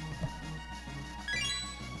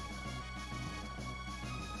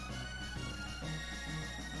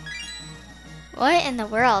 What in the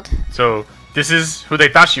world? So this is who they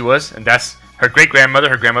thought she was, and that's her great-grandmother,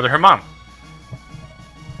 her grandmother, her mom.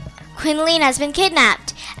 Queen Lean has been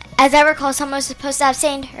kidnapped. As I recall, someone was supposed to have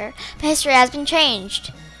saved her, but history has been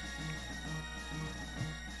changed.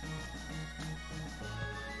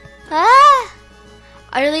 Ah!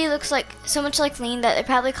 Utterly looks like so much like Lean that they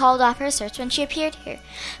probably called off her search when she appeared here.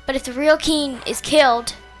 But if the real king is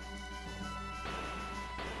killed,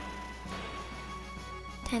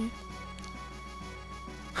 then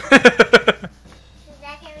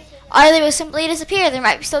Utterly will simply disappear. There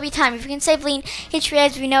might still be time. If we can save Lean, history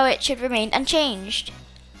as we know it should remain unchanged.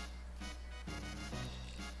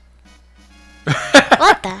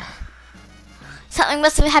 What the? Something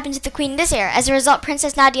must have happened to the queen this year. As a result,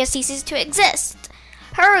 Princess Nadia ceases to exist.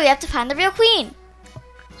 Hurry, we have to find the real queen.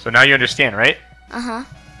 So now you understand, right? Uh-huh.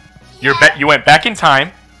 You went back in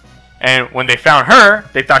time, and when they found her,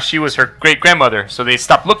 they thought she was her great-grandmother, so they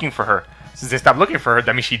stopped looking for her. Since they stopped looking for her,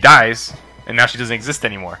 that means she dies, and now she doesn't exist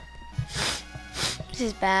anymore. This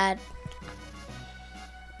is bad.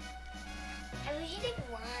 I wish you did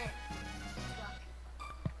one.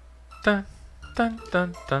 Dun dun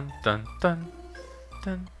dun dun dun dun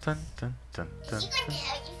dun dun dun dun dun. You got to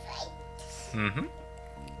how you fight. Mm-hmm.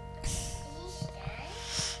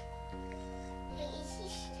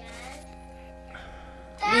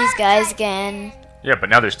 These guys again. Yeah, but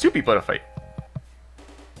now there's two people to fight.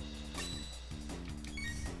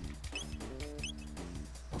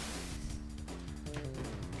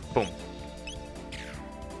 Boom.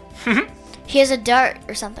 He has a dart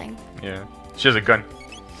or something. Yeah. She has a gun.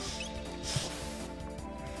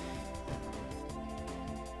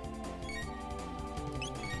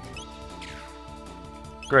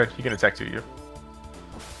 Go ahead, he can attack to you.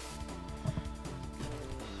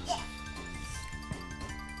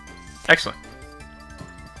 Excellent.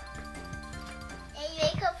 And you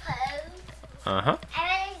make a pose. Uh-huh.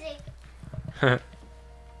 And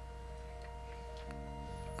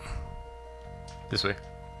This way. I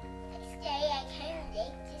kind of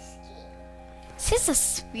like this game. This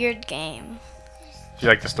is a weird game. Do you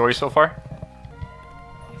like the story so far?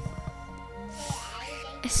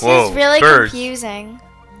 This Whoa, is really birds. confusing.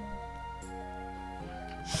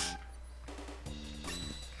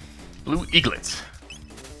 Blue eaglets.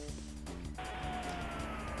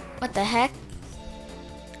 What the heck?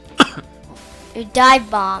 You dive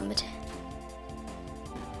bombed.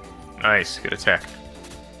 Nice, good attack.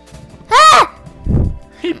 Ah!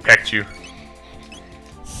 He pecked you.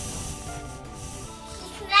 He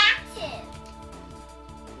smacked him.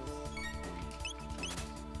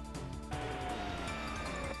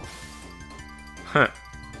 Huh.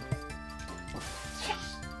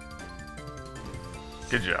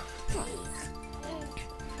 Good job.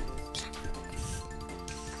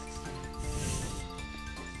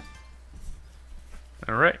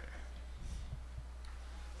 All right.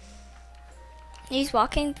 He's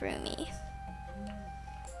walking through me.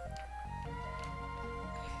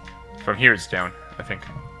 From here it's down, I think.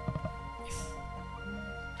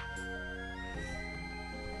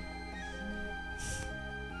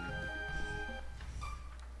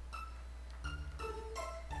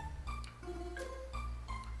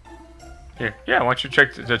 Here. Yeah, why don't you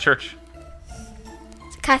check the church?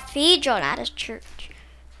 It's a cathedral, not a church.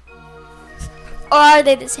 Or are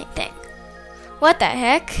they the same thing? What the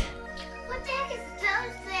heck? What the heck is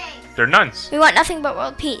those things? They're nuns. We want nothing but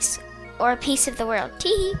world peace. Or a piece of the world.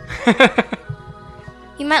 Teehee.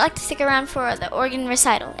 You might like to stick around for the organ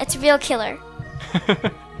recital. It's a real killer.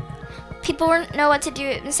 People wouldn't know what to do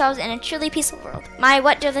with themselves in a truly peaceful world. My,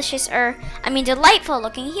 what delicious delightful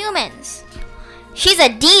looking humans. She's a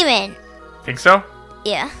demon. Think so?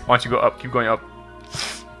 Yeah. Why don't you go up? Keep going up.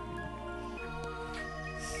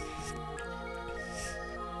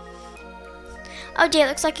 Oh dear,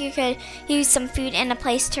 looks like you could use some food and a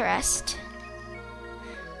place to rest.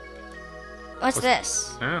 What's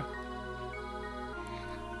this? Yeah.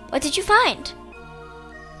 What did you find?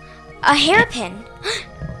 A hairpin.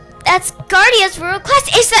 That's Guardia's royal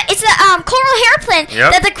quest. It's the coral hairpin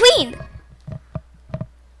Yep. that the queen.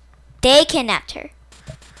 They kidnapped her.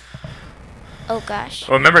 Oh gosh.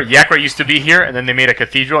 Well, remember Yakra used to be here, and then they made a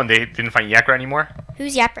cathedral, and they didn't find Yakra anymore.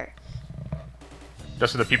 Who's Yapper?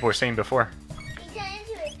 That's what the people were saying before. He turned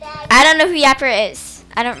into a bag. I don't know who Yapper is.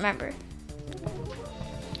 I don't remember.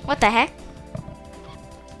 What the heck?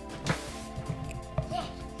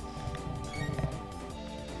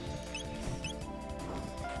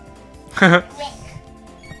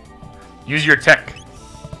 Use your tech.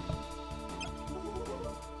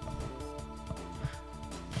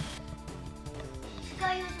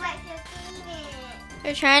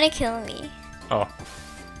 They're trying to kill me. Oh.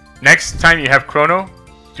 Next time you have Chrono,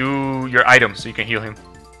 do your items so you can heal him.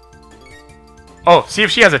 Oh, see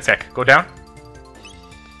if she has a tech. Go down.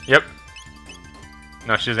 Yep.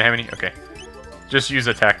 No, she doesn't have any. Okay. Just use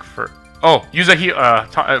attack for. Oh, use a heal.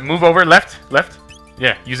 Move over left. Left.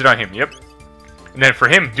 Yeah, use it on him. Yep. And then for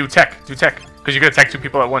him, do tech. Do tech. Because you can attack 2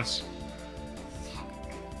 people at once.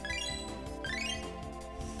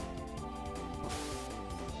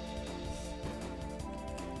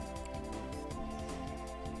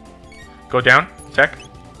 Go down. Tech.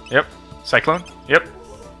 Yep. Cyclone. Yep.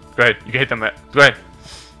 Go ahead. You can hit them. Go ahead.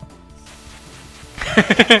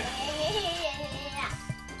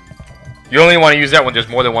 You only want to use that when there's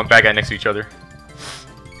more than one bad guy next to each other.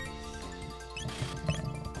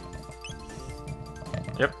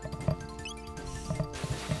 Yep.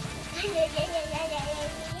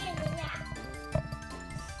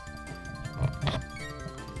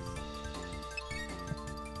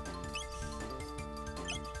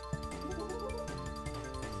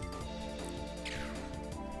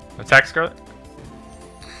 Attack, Scarlett.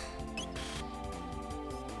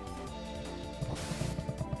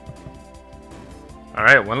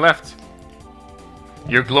 Alright, 1 left.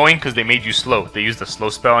 You're glowing because they made you slow. They used the slow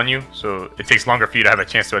spell on you, so it takes longer for you to have a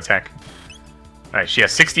chance to attack. Alright, she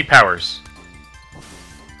has 60 powers.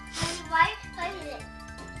 Why is it?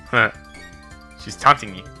 Huh. She's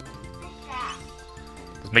taunting me.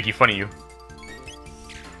 It's making fun of you.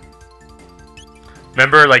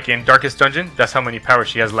 Remember, like in Darkest Dungeon? That's how many powers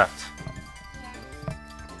she has left.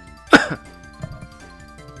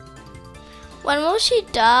 When will she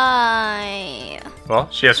die? Well,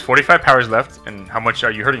 she has 45 powers left, and how much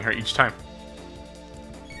are you hurting her each time?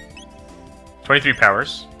 23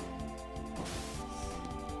 powers.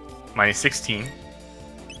 Minus 16.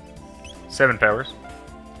 7 powers.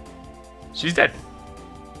 She's dead.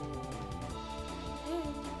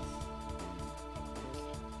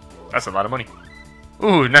 That's a lot of money.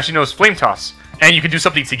 Ooh, now she knows Flame Toss. And you can do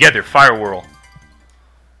something together. Fire Whirl.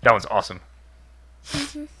 That one's awesome.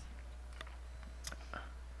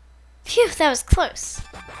 Phew, that was close.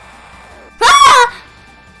 Ah!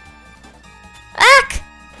 Ack!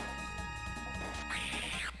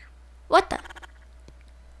 What the?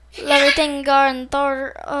 Everything guard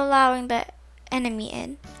door allowing the enemy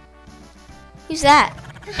in. Who's that?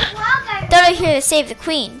 Thought I'm here to save the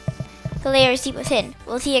queen. The lair is deep within.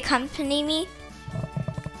 Will he accompany me?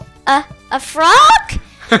 A frog?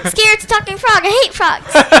 Scared talking frog. I hate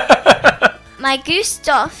frogs. My goose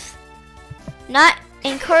doth not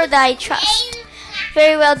incur thy trust.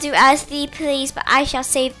 Very well, do as thee please, but I shall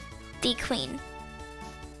save thee queen.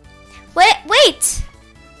 Wait!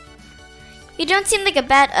 You don't seem like a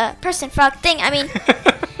bad person frog thing. I mean,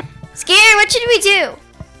 Scared, what should we do?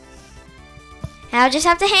 I'll just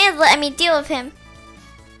have to handle it. I mean, deal with him.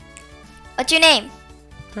 What's your name?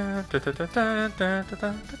 What's your name,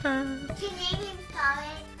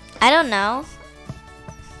 Scarlett? I don't know.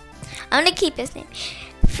 I'm gonna keep his name.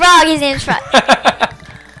 Frog, his name's Frog.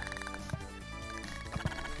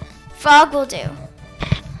 Frog will do.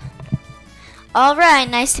 Alright,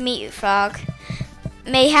 nice to meet you, Frog.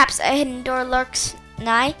 Mayhaps a hidden door lurks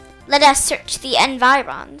nigh. Let us search the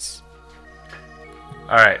environs.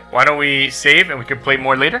 Alright, why don't we save and we can play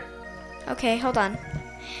more later? Okay, hold on.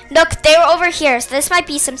 Look, they were over here, so this might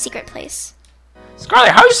be some secret place.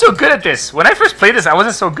 Scarlett, how are you so good at this? When I first played this, I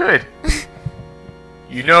wasn't so good.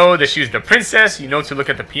 You know that she's the princess. You know to look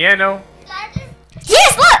at the piano.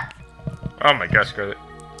 Yes, look! Oh my gosh, Scarlett.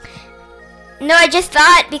 No, I just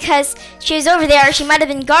thought because she was over there, she might have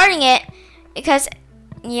been guarding it. Because,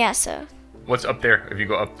 yeah, so. What's up there if you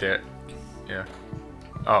go up there? Yeah.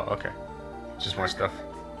 Oh, okay. Just more stuff.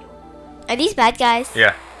 Are these bad guys?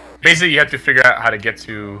 Yeah. Basically, you have to figure out how to get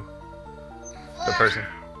to the person.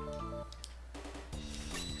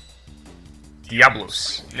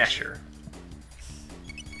 Diablos. Nesher.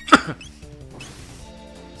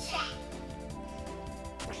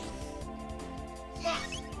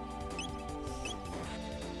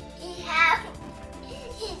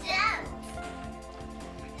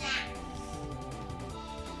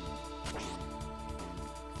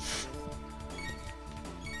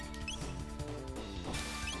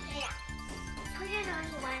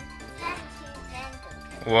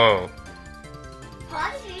 Whoa.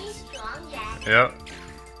 Frog's really strong, Dad. Yep.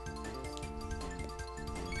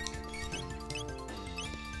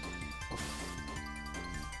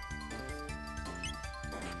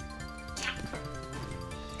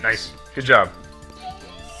 Nice. Good job.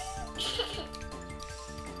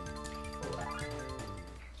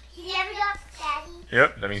 He never got Daddy.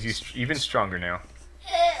 Yep, that means he's even stronger now.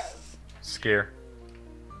 Scare.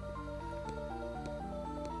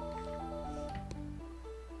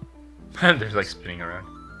 They're like spinning around.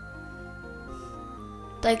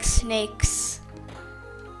 Like snakes.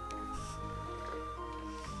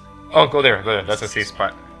 Oh, go there. Go there. That's a safe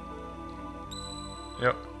spot.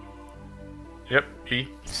 Yep. Yep. E.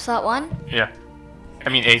 Slot 1? Yeah. I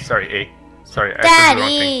mean A. Sorry, A. Sorry, I said the wrong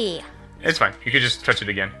thing. Daddy! It's fine. You could just touch it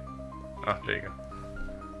again. Oh, there you go.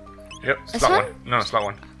 Yep. This Slot one? 1. No, slot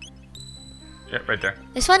 1. Yep, right there.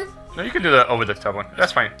 This one? No, you can do the over the top one.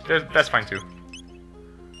 That's fine. That's fine too.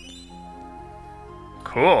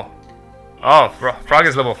 Cool. Oh, Frog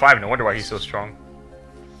is level 5. No wonder why he's so strong.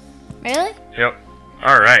 Really? Yep.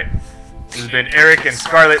 Alright. This has been Eric and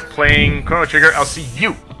Scarlett playing Chrono Trigger. I'll see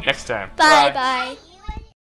you next time. Bye bye.